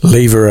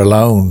Leave her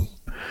alone,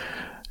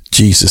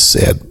 Jesus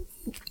said.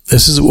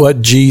 This is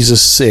what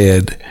Jesus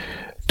said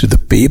to the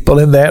people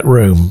in that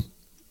room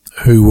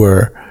who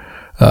were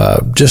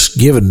just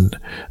giving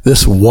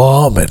this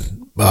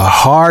woman a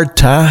hard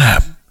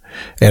time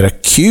and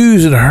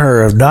accusing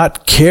her of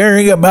not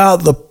caring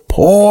about the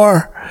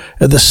poor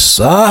and the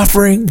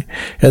suffering,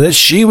 and that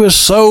she was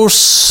so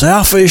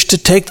selfish to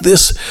take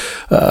this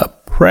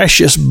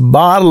precious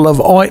bottle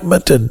of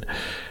ointment and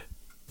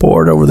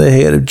pour it over the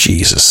head of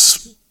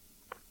Jesus.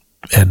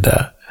 And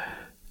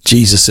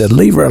Jesus said,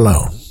 leave her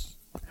alone.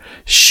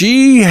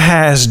 She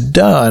has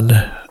done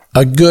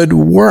a good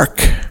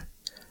work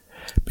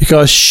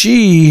because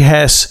she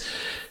has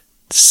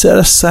set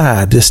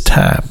aside this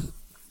time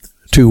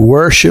to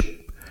worship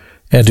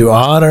and to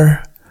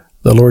honor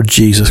the Lord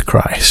Jesus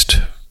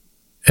Christ.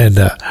 And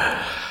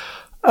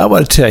I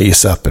want to tell you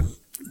something.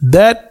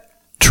 That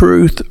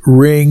truth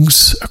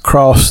rings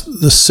across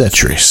the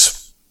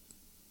centuries.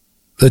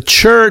 The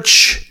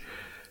church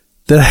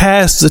that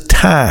has the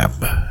time,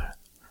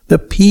 the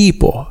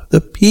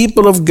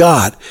people of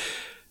God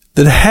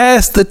that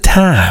has the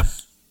time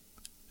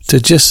to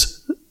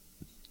just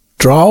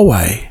draw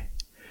away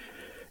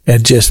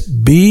and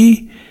just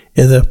be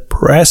in the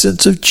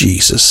presence of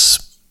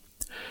Jesus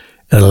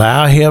and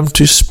allow him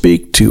to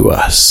speak to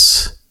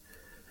us.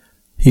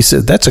 He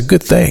said, that's a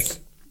good thing.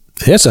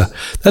 That's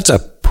a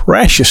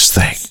precious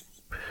thing.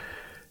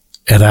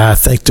 And I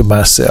think to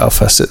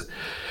myself, I said,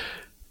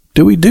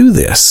 do we do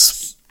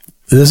this?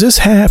 Does this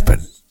happen?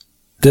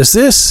 Does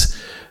this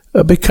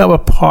become a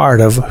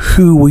part of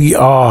who we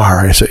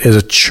are as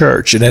a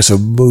church and as a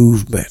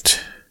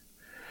movement?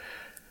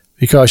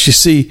 Because you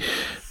see,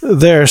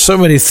 there are so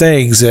many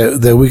things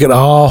that we can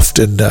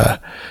often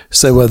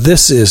say, well,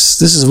 this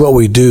is what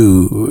we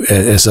do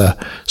as a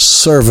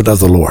servant of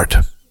the Lord.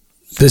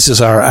 This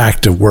is our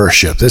act of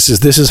worship. This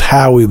is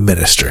how we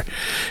minister.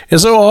 And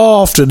so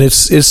often it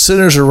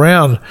centers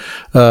around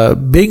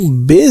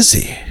being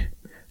busy.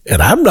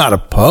 And I'm not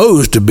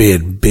opposed to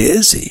being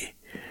busy.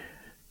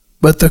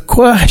 But the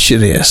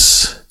question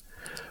is,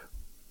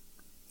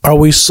 are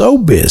we so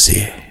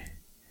busy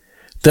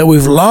that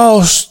we've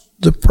lost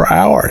the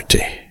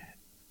priority?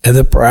 And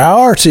the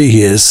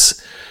priority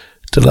is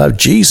to love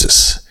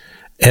Jesus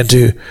and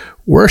to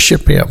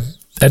worship him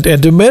and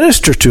to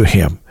minister to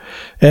him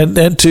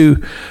and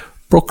to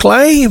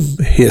proclaim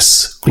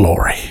his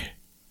glory.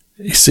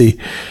 You see,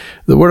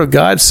 the Word of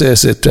God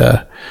says that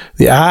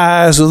the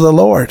eyes of the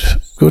Lord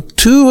go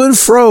to and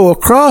fro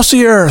across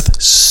the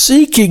earth,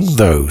 seeking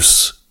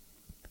those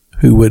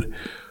who would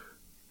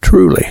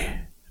truly,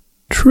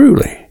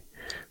 truly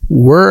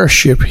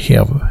worship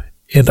him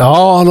in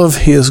all of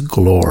his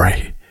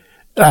glory.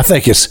 I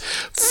think it's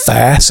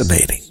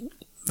fascinating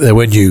that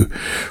when you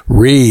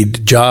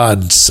read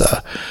John's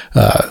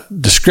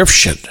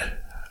description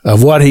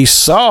of what he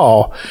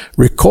saw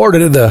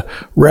recorded in the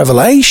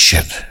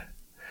Revelation,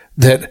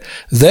 that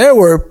there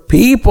were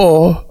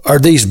people, or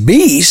these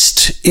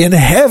beasts in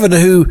heaven,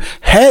 who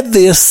had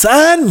the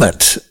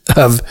assignment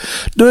of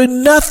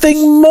doing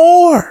nothing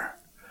more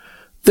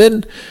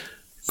than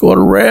going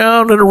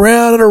around and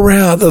around and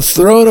around the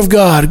throne of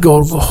God,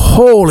 going,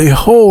 holy,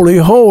 holy,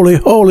 holy,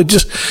 holy,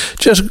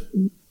 just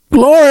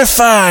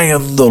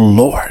glorifying the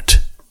Lord.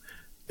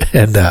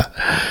 And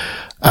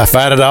I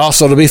find it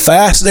also to be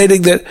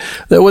fascinating that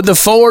when the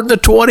 4 and the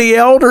 20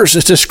 elders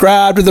is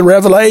described in the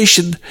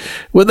Revelation,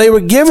 when they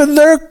were given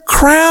their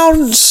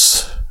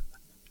crowns,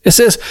 it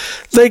says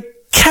they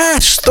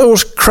cast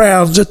those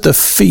crowns at the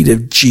feet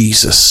of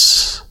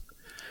Jesus.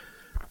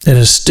 And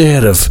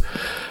instead of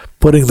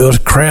putting those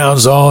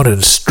crowns on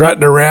and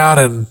strutting around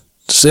and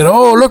saying,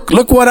 oh,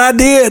 look what I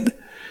did.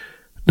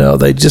 No,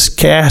 they just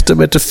cast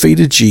them at the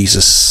feet of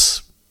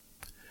Jesus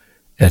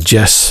and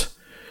just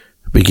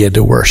began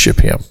to worship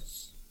him.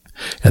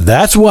 And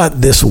that's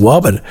what this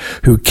woman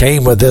who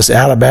came with this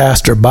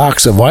alabaster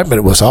box of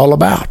ointment was all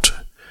about.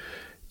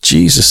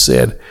 Jesus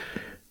said,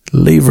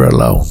 leave her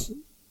alone,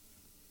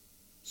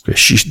 because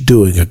she's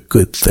doing a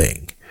good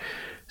thing.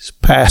 It's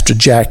Pastor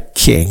Jack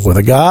King with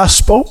the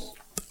gospel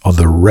on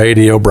the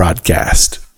radio broadcast.